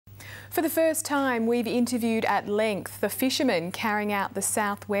For the first time, we've interviewed at length the fisherman carrying out the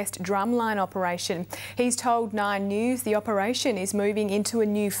Southwest drumline operation. He's told 9 News the operation is moving into a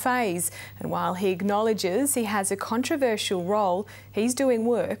new phase, and while he acknowledges he has a controversial role, he's doing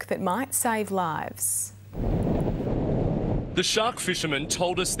work that might save lives. The shark fisherman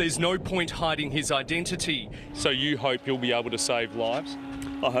told us there's no point hiding his identity. So you hope you'll be able to save lives?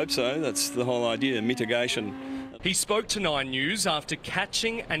 I hope so. That's the whole idea, mitigation. He spoke to 9 News after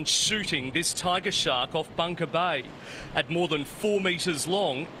catching and shooting this tiger shark off Bunker Bay. At more than 4 metres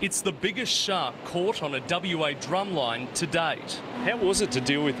long, it's the biggest shark caught on a WA drumline to date. How was it to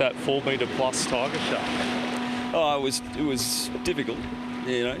deal with that 4 metre plus tiger shark? Oh, it was difficult,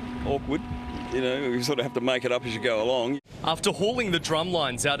 awkward. You sort of have to make it up as you go along. After hauling the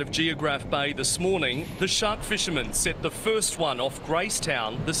drumlines out of Geograph Bay this morning, the shark fishermen set the first one off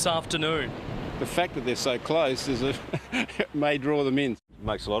Gracetown this afternoon. The fact that they're so close may draw them in. It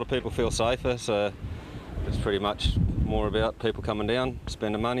makes a lot of people feel safer, so it's pretty much more about people coming down,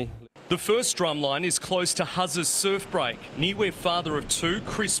 spending money. The first drumline is close to Huzz's surf break, near where father of 2,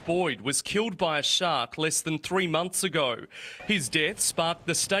 Chris Boyd, was killed by a shark less than 3 months ago. His death sparked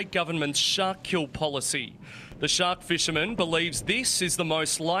the state government's shark kill policy. The shark fisherman believes this is the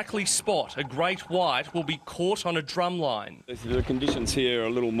most likely spot a great white will be caught on a drumline. The conditions here are a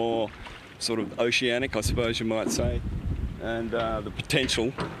little more sort of oceanic, I suppose you might say, and the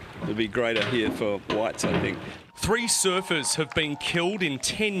potential will be greater here for whites, I think. 3 surfers have been killed in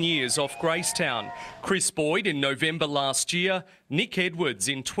 10 years off Gracetown. Chris Boyd in November last year, Nick Edwards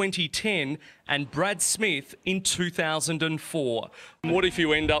in 2010 and Brad Smith in 2004. What if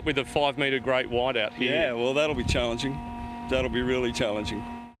you end up with a 5 metre great white out here? Yeah, well, that'll be challenging. That'll be really challenging.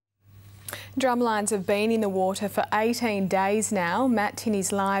 Drumlines have been in the water for 18 days now. Matt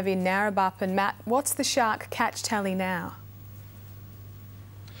Tinney's live in Narrabeen. And Matt, what's the shark catch tally now?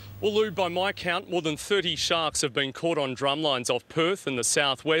 Well, Lou, by my count, more than 30 sharks have been caught on drumlines off Perth and the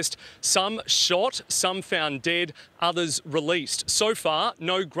southwest. Some shot, some found dead, others released. So far,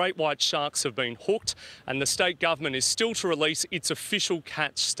 no great white sharks have been hooked, and the state government is still to release its official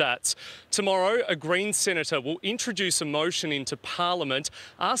catch stats. Tomorrow, a Greens senator will introduce a motion into Parliament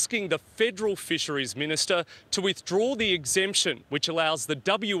asking the Federal Fisheries Minister to withdraw the exemption which allows the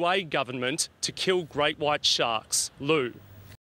WA government to kill great white sharks. Lou.